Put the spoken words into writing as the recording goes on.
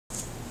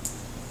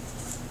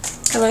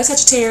Hello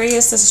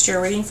Sagittarius, this is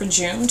your reading for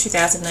June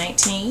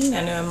 2019.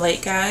 I know I'm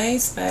late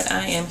guys, but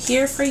I am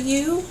here for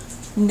you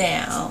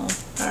now.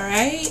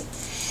 Alright?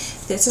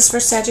 This is for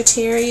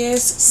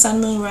Sagittarius, Sun,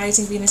 Moon,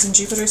 Rising, Venus, and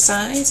Jupiter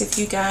signs. If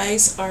you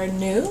guys are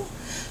new,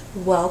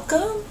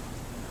 welcome.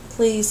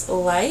 Please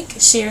like,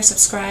 share,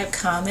 subscribe,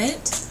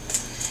 comment,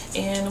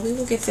 and we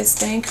will get this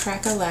thing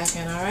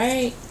crack-a-lackin',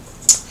 alright?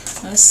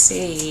 Let's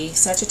see,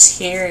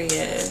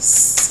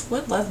 Sagittarius.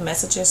 What love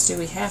messages do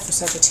we have for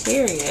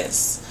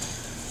Sagittarius?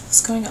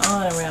 What's going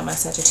on around my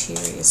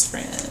Sagittarius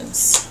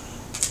friends?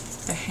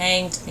 The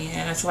Hanged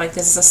Man. I feel like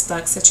this is a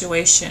stuck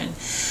situation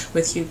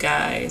with you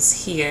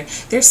guys here.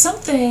 There's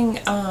something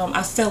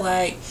I feel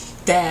like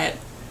that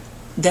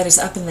is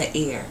up in the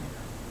air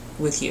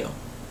with you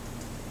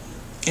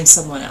and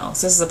someone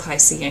else. This is a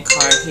Piscean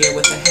card here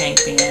with the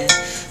Hanged Man.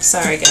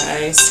 Sorry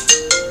guys.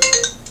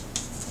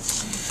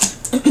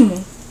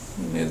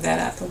 Move that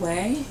out the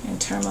way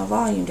and turn my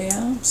volume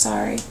down.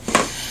 Sorry.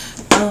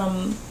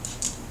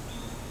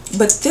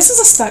 But this is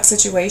a stuck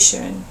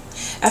situation.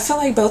 I feel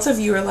like both of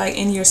you are like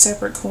in your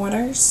separate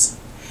corners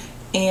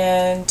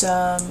and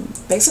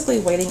basically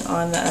waiting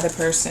on the other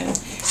person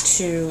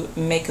to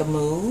make a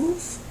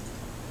move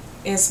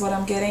is what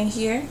I'm getting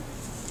here.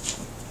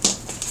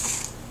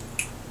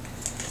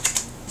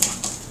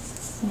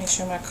 Make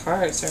sure my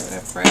cards are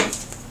upright.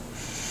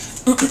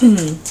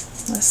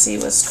 Let's see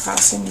what's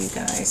crossing you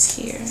guys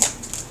here.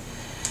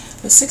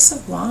 The Six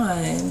of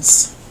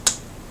Wands.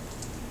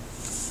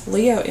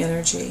 Leo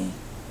energy.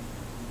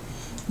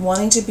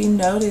 Wanting to be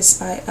noticed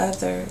by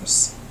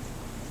others.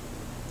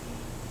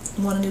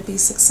 Wanting to be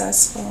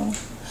successful.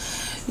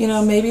 You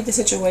know, maybe the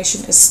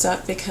situation is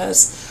stuck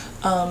because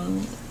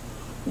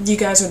you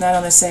guys are not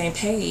on the same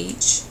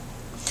page.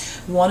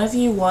 One of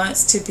you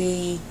wants to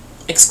be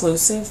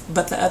exclusive,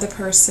 but the other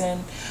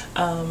person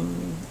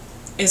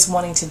is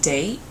wanting to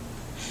date,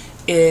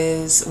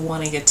 is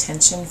wanting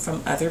attention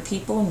from other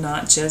people,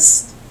 not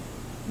just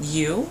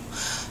you.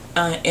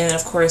 And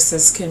of course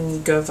this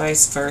can go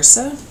vice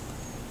versa,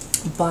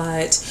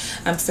 but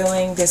I'm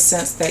feeling this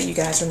sense that you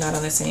guys are not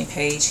on the same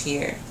page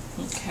here.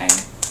 Okay,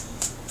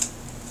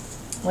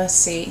 let's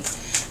see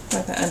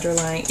what the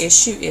underlying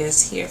issue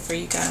is here for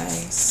you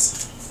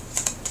guys.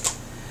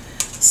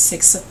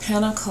 Six of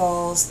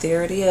Pentacles,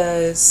 there it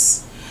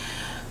is.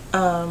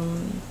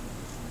 The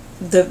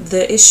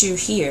issue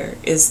here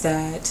is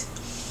that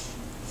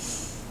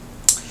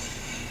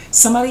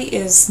somebody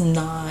is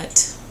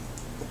not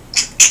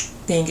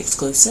being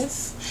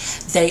exclusive.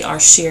 They are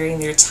sharing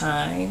their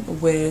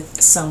time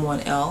with someone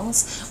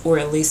else, or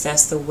at least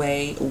that's the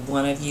way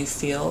one of you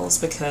feels,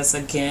 because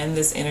again,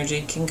 this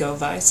energy can go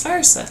vice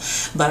versa.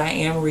 But I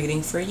am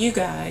reading for you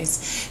guys.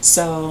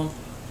 So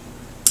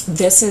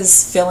this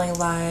is feeling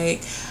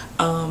like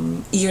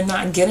you're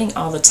not getting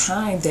all the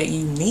time that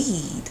you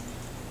need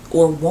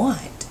or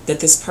want, that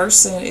this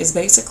person is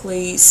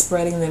basically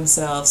spreading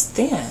themselves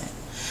thin.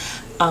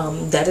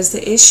 That is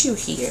the issue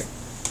here.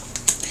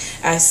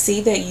 I see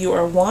that you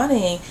are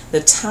wanting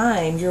the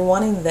time, you're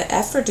wanting the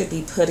effort to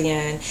be put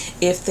in.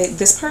 If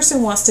this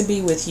person wants to be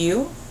with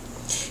you,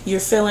 you're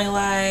feeling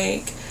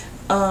like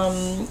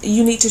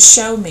you need to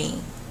show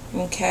me,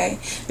 okay?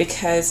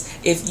 Because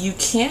if you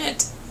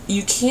can't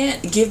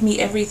give me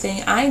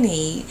everything I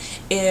need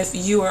if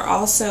you are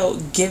also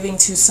giving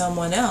to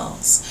someone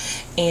else.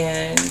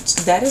 And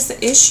that is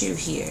the issue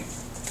here.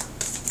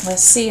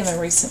 Let's see in the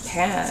recent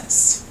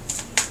past.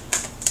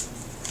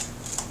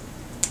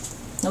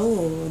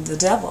 Oh, the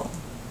Devil.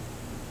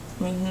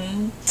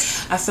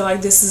 I feel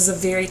like this is a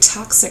very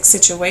toxic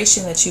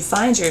situation that you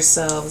find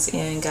yourselves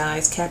in,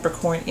 guys.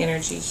 Capricorn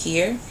energy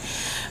here.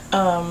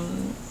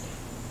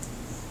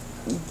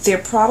 There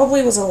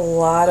probably was a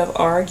lot of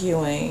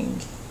arguing,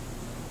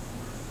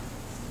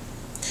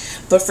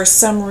 but for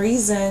some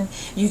reason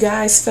you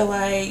guys feel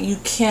like you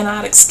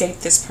cannot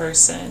escape this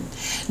person.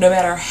 No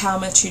matter how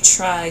much you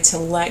try to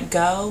let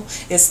go,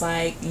 it's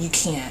like you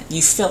can't.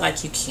 You feel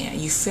like you can't.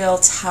 You feel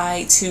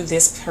tied to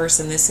this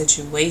person, this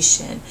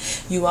situation.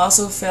 You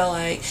also feel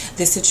like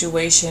this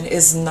situation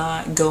is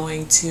not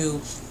going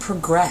to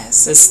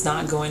progress. It's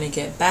not going to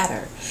get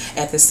better.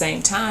 At the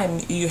same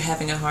time, you're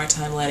having a hard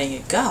time letting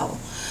it go.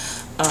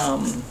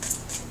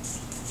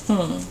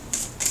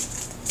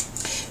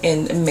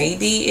 And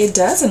maybe it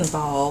does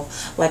involve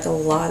like a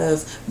lot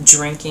of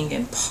drinking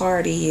and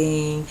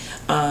partying,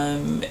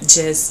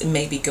 just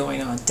maybe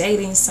going on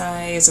dating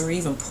sites or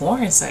even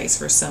porn sites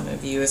for some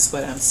of you is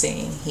what I'm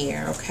seeing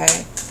here,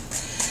 okay?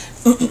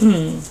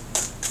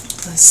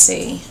 Let's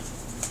see.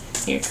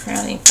 Your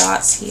crowning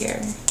thoughts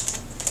here.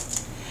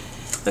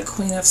 The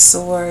Queen of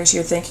Swords.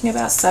 You're thinking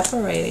about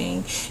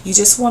separating. You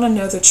just want to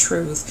know the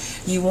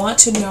truth. You want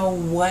to know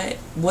what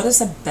is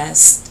the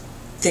best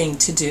thing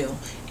to do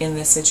in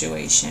this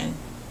situation,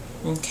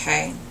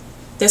 okay?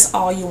 That's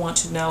all you want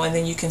to know, and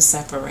then you can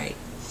separate.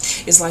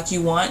 It's like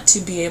you want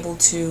to be able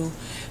to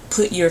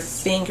put your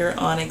finger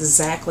on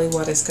exactly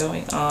what is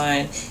going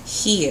on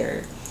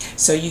here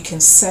so you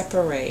can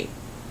separate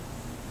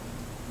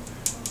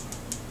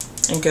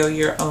and go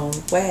your own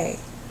way.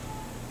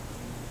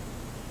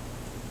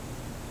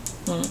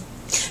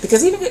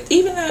 Because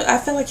even though I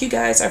feel like you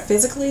guys are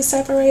physically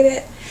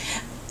separated,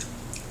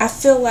 I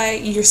feel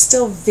like you're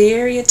still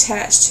very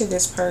attached to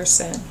this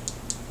person.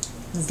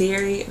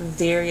 Very,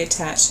 very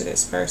attached to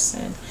this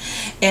person.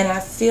 And I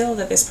feel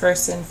that this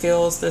person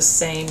feels the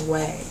same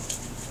way.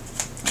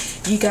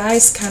 You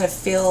guys kind of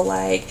feel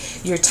like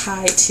you're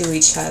tied to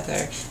each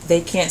other.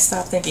 They can't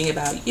stop thinking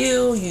about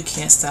you. You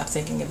can't stop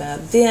thinking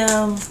about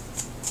them.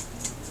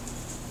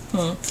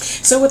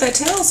 So what that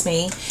tells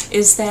me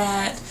is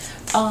that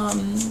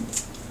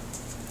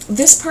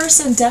this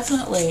person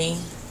definitely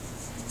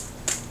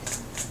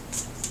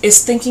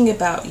is thinking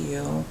about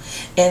you,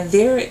 and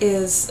there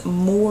is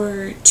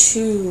more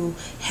to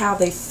how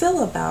they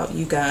feel about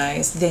you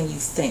guys than you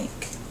think.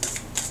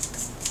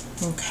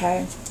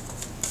 Okay?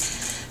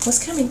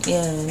 What's coming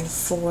in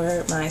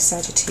for my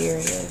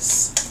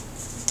Sagittarius?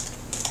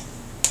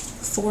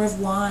 Four of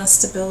Wands,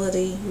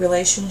 stability,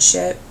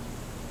 relationship.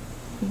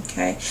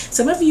 Okay?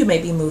 Some of you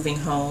may be moving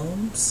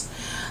homes.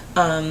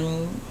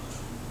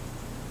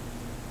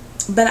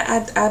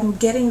 But I'm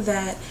getting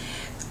that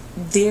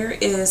there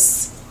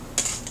is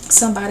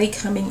somebody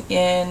coming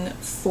in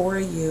for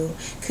you.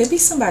 Could be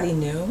somebody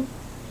new,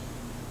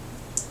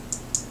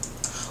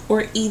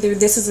 or either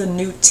this is a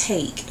new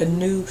take,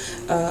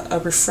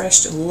 a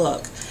refreshed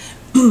look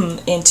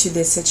into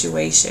this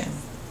situation.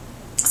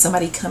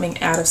 Somebody coming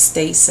out of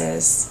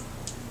stasis,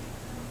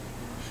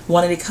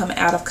 wanting to come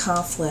out of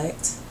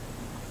conflict,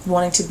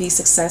 wanting to be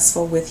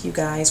successful with you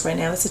guys. Right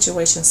now the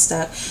situation's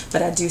stuck,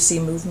 but I do see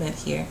movement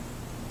here.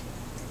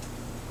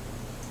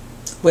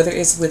 Whether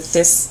it's with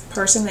this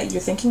person that you're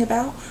thinking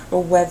about,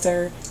 or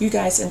whether you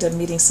guys end up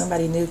meeting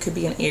somebody new. Could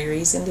be an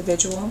Aries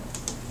individual.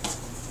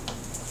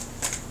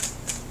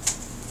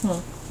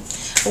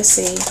 Let's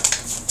see.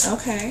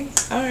 Okay.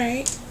 All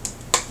right.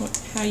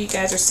 How you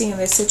guys are seeing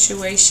this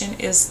situation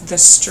is the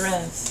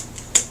strength.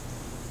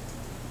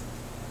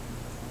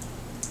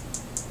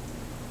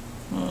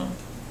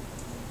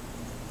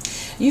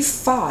 You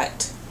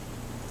fought,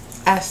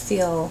 I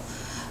feel,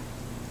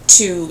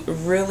 to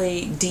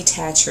really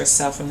detach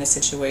yourself from this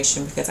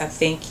situation, because I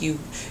think you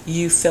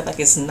feel like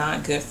it's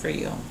not good for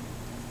you.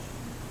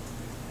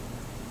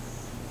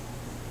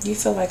 You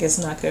feel like it's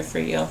not good for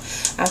you.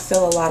 I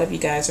feel a lot of you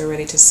guys are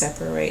ready to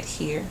separate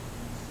here.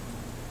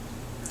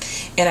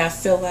 And I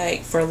feel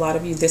like for a lot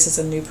of you, this is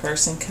a new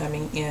person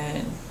coming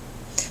in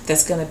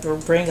that's going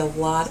to bring a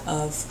lot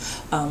of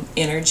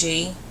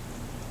energy,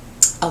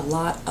 a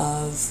lot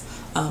of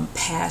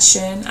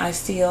passion, I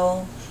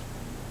feel,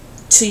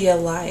 to your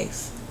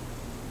life.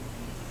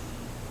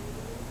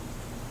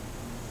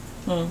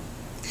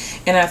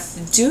 And I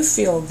do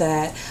feel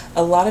that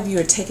a lot of you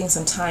are taking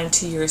some time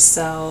to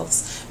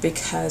yourselves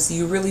because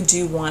you really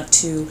do want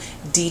to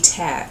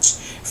detach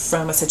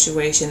from a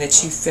situation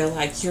that you feel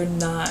like you're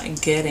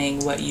not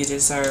getting what you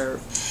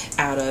deserve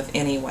out of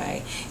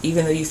anyway.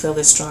 Even though you feel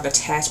this strong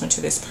attachment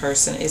to this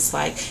person, it's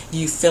like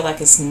you feel like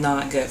it's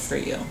not good for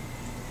you.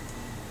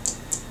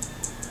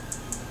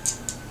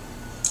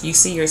 You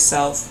see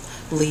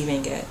yourself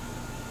leaving it,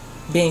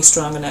 being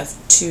strong enough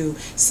to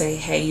say,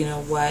 hey, you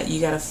know what, you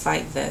got to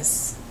fight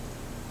this.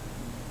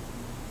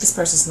 This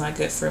person's not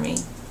good for me.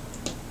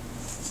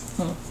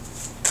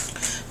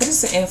 What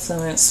is the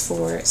influence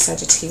for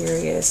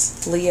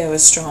Sagittarius? Leo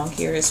is strong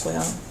here as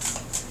well.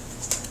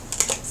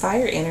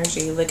 Fire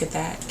energy, look at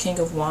that. King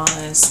of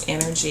Wands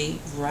energy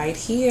right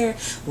here.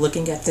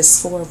 Looking at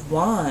this Four of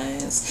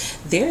Wands.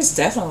 There's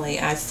definitely,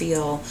 I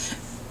feel,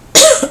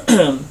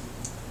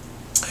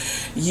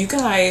 you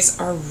guys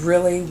are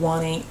really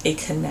wanting a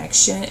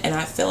connection, and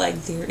I feel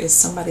like there is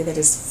somebody that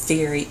is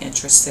very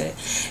interested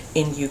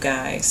in you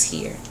guys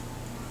here.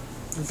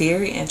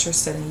 Very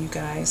interested in you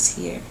guys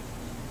here.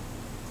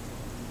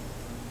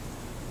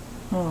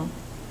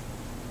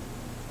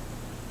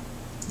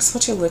 It's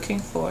what you're looking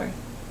for.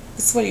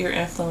 It's what your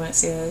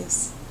influence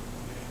is.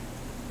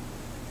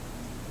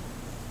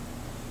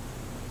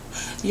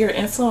 Your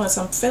influence,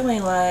 I'm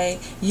feeling like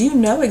you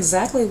know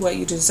exactly what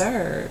you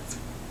deserve.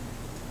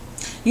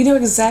 You know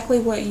exactly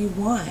what you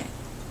want.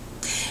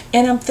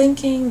 And I'm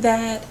thinking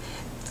that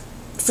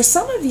for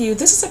some of you,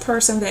 this is a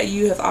person that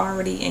you have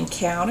already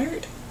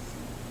encountered,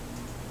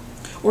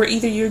 or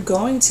either you're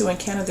going to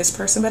encounter this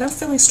person, but I'm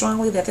feeling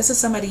strongly that this is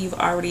somebody you've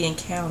already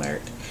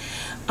encountered,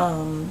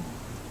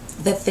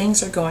 that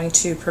things are going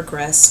to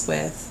progress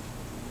with.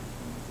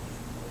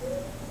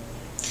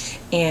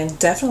 And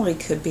definitely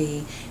could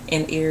be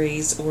an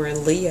Aries or a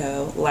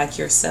Leo like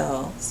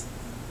yourselves.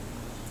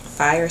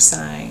 Fire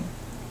sign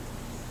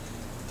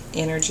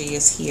energy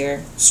is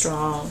here,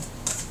 strong.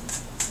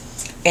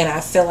 And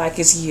I feel like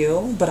it's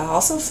you, but I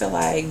also feel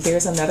like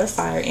there's another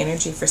fire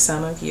energy for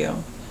some of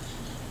you.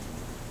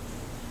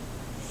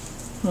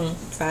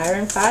 Fire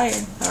and fire.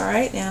 All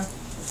right, now.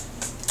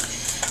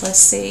 Let's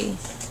see.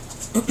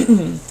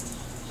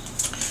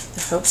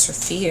 The hopes or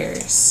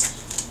fears.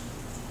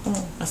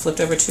 I flipped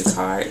over 2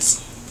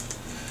 cards.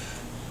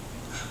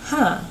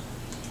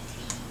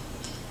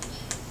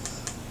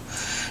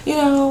 You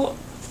know,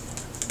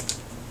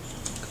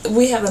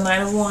 we have the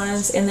Knight of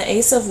Wands and the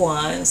Ace of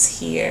Wands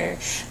here.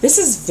 This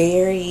is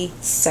very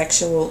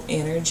sexual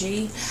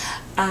energy.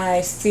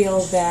 I feel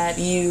that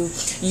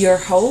your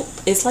hope,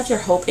 it's like your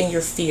hope and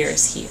your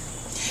fears here.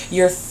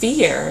 Your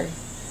fear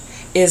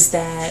is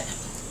that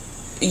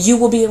you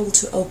will be able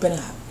to open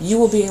up. You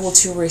will be able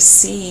to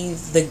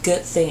receive the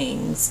good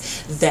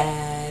things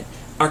that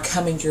are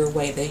coming your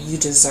way that you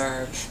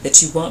deserve,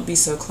 that you won't be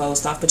so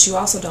closed off, but you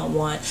also don't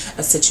want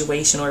a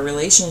situation or a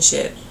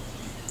relationship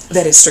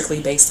that is strictly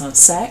based on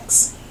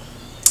sex,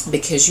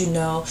 because you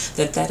know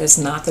that that is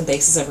not the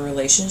basis of a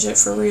relationship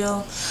for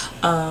real.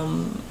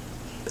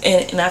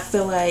 And I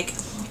feel like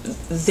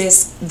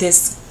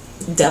this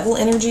devil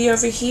energy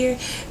over here,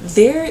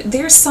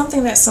 there's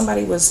something that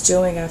somebody was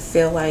doing, I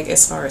feel like,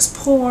 as far as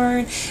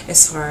porn,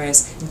 as far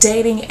as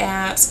dating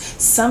apps,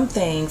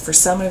 something for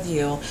some of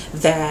you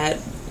that,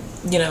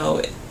 you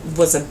know,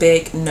 was a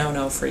big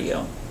no-no for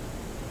you.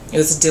 It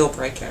was a deal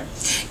breaker.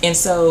 And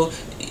so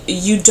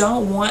you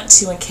don't want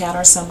to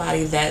encounter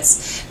somebody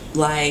that's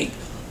like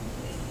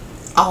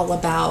all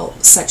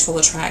about sexual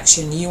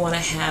attraction. You want to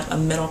have a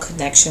mental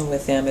connection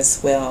with them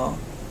as well,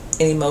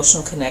 an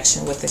emotional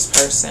connection with this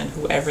person,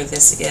 whoever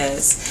this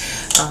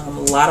is. A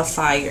lot of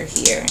fire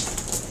here.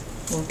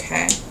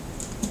 Okay.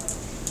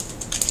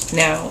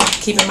 Now,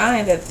 keep in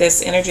mind that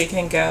this energy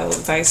can go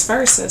vice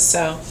versa.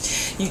 So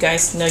you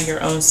guys know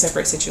your own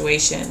separate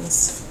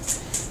situations.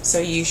 So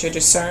use your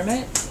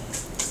discernment.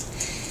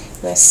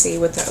 Let's see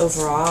what the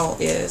overall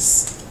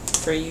is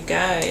for you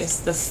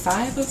guys. The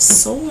Five of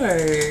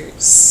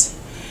Swords.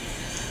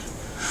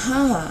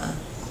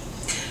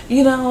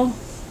 You know,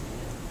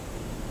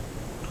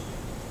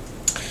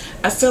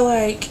 I feel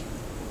like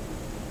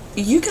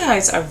you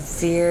guys are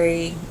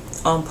very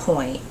on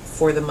point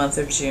for the month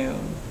of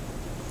June.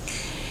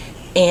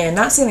 And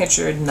not saying that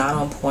you're not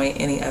on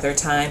point any other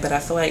time, but I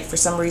feel like for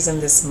some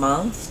reason this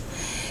month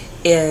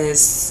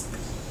is,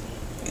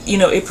 you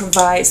know, it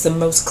provides the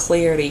most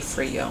clarity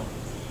for you,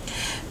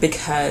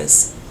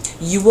 because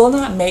you will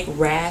not make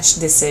rash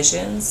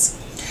decisions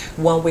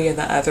one way or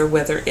the other,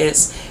 whether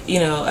it's, you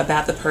know,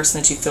 about the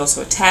person that you feel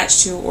so attached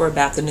to or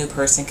about the new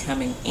person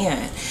coming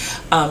in.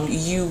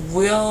 You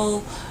will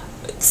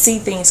see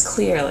things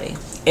clearly,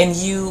 and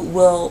you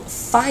will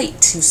fight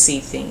to see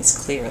things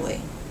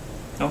clearly.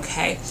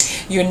 Okay?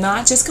 You're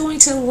not just going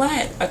to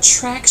let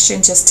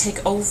attraction just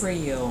take over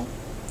you.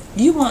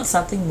 You want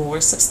something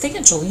more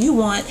substantial. You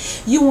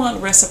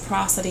want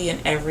reciprocity in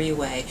every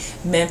way,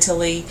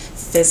 mentally,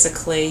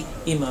 physically,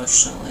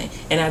 emotionally.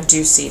 And I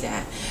do see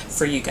that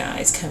for you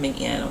guys coming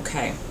in,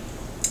 okay?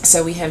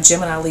 So we have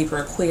Gemini,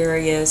 Libra,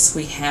 Aquarius.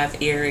 We have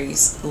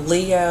Aries,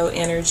 Leo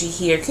energy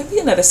here. Could be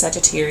another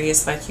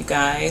Sagittarius like you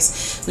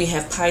guys. We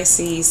have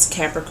Pisces,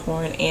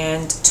 Capricorn,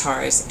 and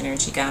Taurus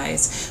energy,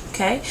 guys.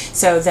 Okay?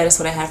 So that is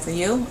what I have for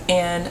you.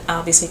 And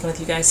I'll be speaking with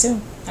you guys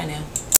soon. Bye now.